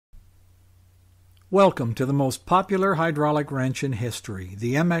Welcome to the most popular hydraulic wrench in history,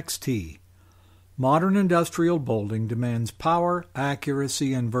 the MXT. Modern industrial bolting demands power,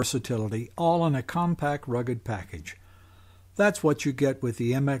 accuracy, and versatility, all in a compact, rugged package. That's what you get with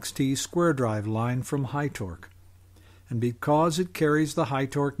the MXT square drive line from HYTORC. And because it carries the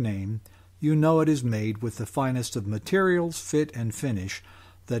HYTORC name, you know it is made with the finest of materials, fit, and finish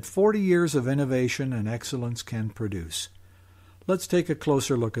that 40 years of innovation and excellence can produce. Let's take a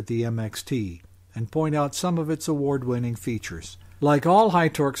closer look at the MXT and point out some of its award-winning features. Like all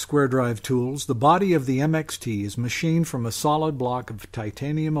HYTORC square drive tools, the body of the MXT is machined from a solid block of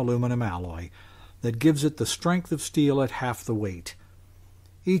titanium aluminum alloy that gives it the strength of steel at half the weight.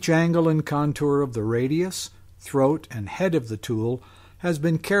 Each angle and contour of the radius, throat, and head of the tool has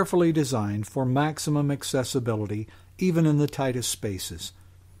been carefully designed for maximum accessibility even in the tightest spaces.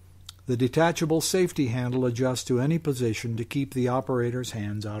 The detachable safety handle adjusts to any position to keep the operator's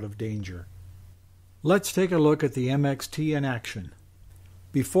hands out of danger. Let's take a look at the MXT in action.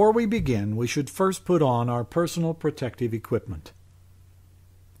 Before we begin, we should first put on our personal protective equipment.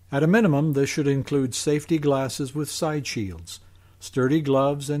 At a minimum, this should include safety glasses with side shields, sturdy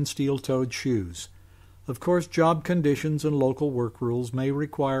gloves, and steel-toed shoes. Of course, job conditions and local work rules may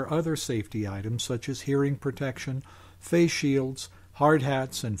require other safety items such as hearing protection, face shields, hard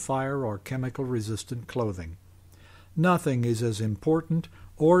hats, and fire or chemical-resistant clothing. Nothing is as important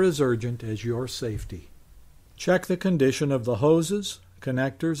or as urgent as your safety. Check the condition of the hoses,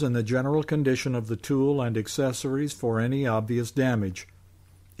 connectors, and the general condition of the tool and accessories for any obvious damage.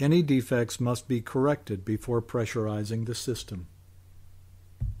 Any defects must be corrected before pressurizing the system.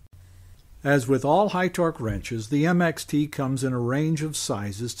 As with all HYTORC wrenches, the MXT comes in a range of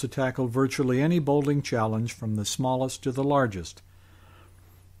sizes to tackle virtually any bolting challenge from the smallest to the largest.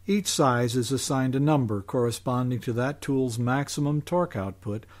 Each size is assigned a number corresponding to that tool's maximum torque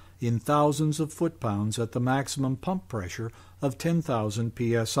output in thousands of foot-pounds at the maximum pump pressure of 10,000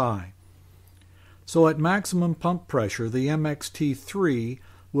 psi. So at maximum pump pressure, the MXT3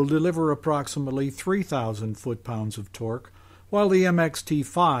 will deliver approximately 3,000 foot-pounds of torque, while the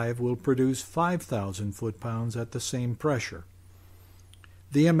MXT5 will produce 5,000 foot-pounds at the same pressure.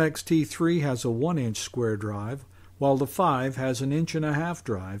 The MXT3 has a 1-inch square drive, while the 5 has an 1.5-inch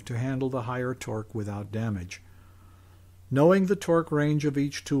drive to handle the higher torque without damage. Knowing the torque range of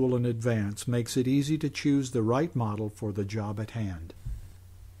each tool in advance makes it easy to choose the right model for the job at hand.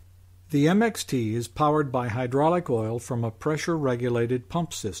 The MXT is powered by hydraulic oil from a pressure-regulated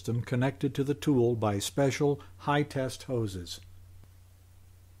pump system connected to the tool by special high-test hoses.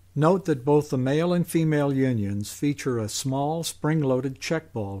 Note that both the male and female unions feature a small spring-loaded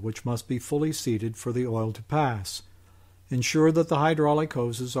check ball which must be fully seated for the oil to pass. Ensure that the hydraulic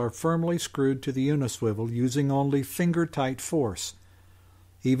hoses are firmly screwed to the uniswivel using only finger-tight force.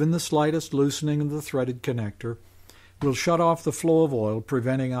 Even the slightest loosening of the threaded connector will shut off the flow of oil,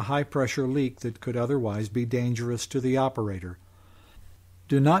 preventing a high-pressure leak that could otherwise be dangerous to the operator.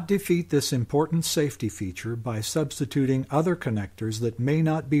 Do not defeat this important safety feature by substituting other connectors that may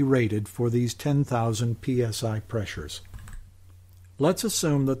not be rated for these 10,000 psi pressures. Let's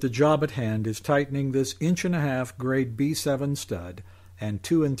assume that the job at hand is tightening this 1.5-inch grade B7 stud and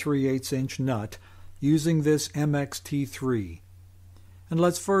 2 3/8-inch nut using this MXT3. And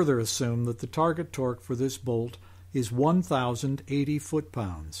let's further assume that the target torque for this bolt is 1,080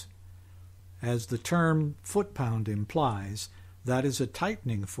 foot-pounds. As the term foot-pound implies, that is a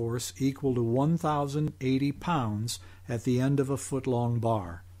tightening force equal to 1,080 pounds at the end of a foot-long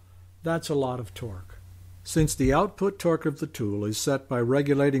bar. That's a lot of torque. Since the output torque of the tool is set by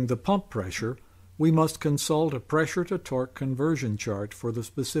regulating the pump pressure, we must consult a pressure-to-torque conversion chart for the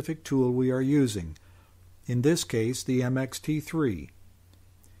specific tool we are using, in this case the MXT3.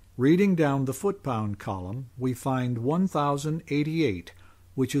 Reading down the foot-pound column, we find 1,088,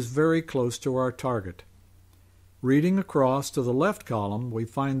 which is very close to our target. Reading across to the left column, we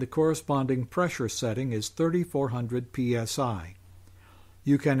find the corresponding pressure setting is 3,400 psi.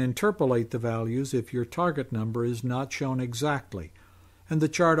 You can interpolate the values if your target number is not shown exactly, and the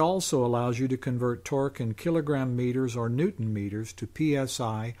chart also allows you to convert torque in kilogram meters or newton meters to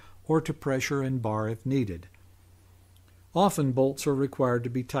psi or to pressure in bar if needed. Often bolts are required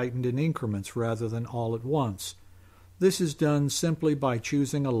to be tightened in increments rather than all at once. This is done simply by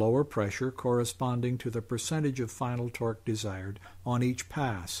choosing a lower pressure corresponding to the percentage of final torque desired on each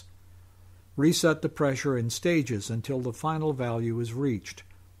pass. Reset the pressure in stages until the final value is reached.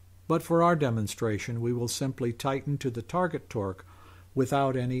 But for our demonstration, we will simply tighten to the target torque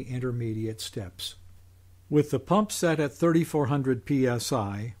without any intermediate steps. With the pump set at 3,400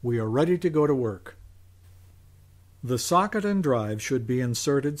 psi, we are ready to go to work. The socket and drive should be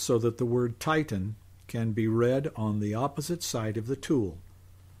inserted so that the word Tighten can be read on the opposite side of the tool.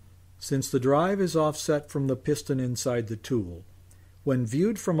 Since the drive is offset from the piston inside the tool, when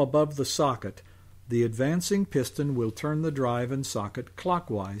viewed from above the socket, the advancing piston will turn the drive and socket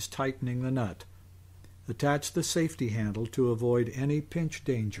clockwise, tightening the nut. Attach the safety handle to avoid any pinch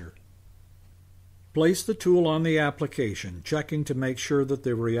danger. Place the tool on the application, checking to make sure that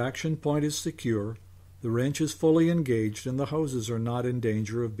the reaction point is secure, the wrench is fully engaged, and the hoses are not in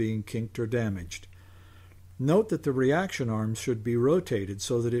danger of being kinked or damaged. Note that the reaction arm should be rotated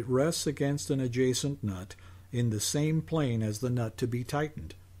so that it rests against an adjacent nut in the same plane as the nut to be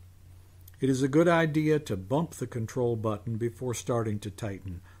tightened. It is a good idea to bump the control button before starting to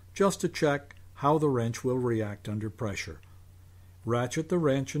tighten, just to check how the wrench will react under pressure. Ratchet the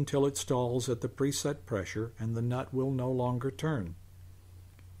wrench until it stalls at the preset pressure and the nut will no longer turn.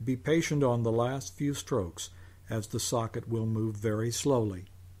 Be patient on the last few strokes, as the socket will move very slowly.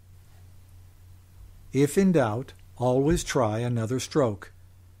 If in doubt, always try another stroke.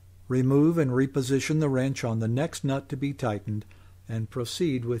 Remove and reposition the wrench on the next nut to be tightened and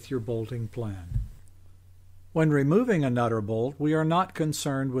proceed with your bolting plan. When removing a nut or bolt, we are not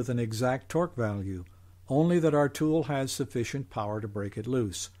concerned with an exact torque value, only that our tool has sufficient power to break it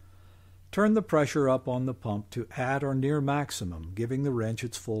loose. Turn the pressure up on the pump to at or near maximum, giving the wrench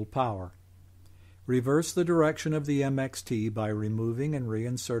its full power. Reverse the direction of the MXT by removing and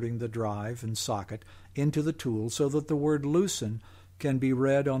reinserting the drive and socket into the tool so that the word loosen can be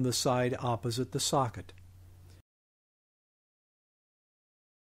read on the side opposite the socket.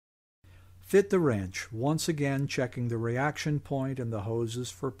 Fit the wrench, once again checking the reaction point and the hoses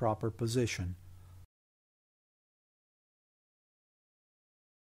for proper position.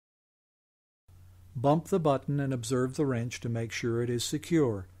 Bump the button and observe the wrench to make sure it is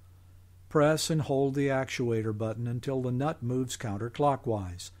secure. Press and hold the actuator button until the nut moves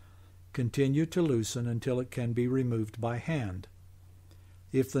counterclockwise. Continue to loosen until it can be removed by hand.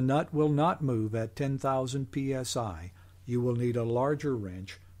 If the nut will not move at 10,000 psi, you will need a larger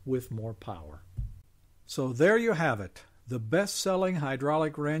wrench with more power. So there you have it, the best-selling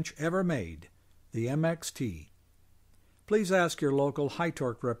hydraulic wrench ever made, the MXT. Please ask your local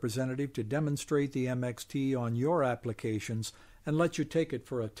HYTORC representative to demonstrate the MXT on your applications and let you take it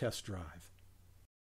for a test drive.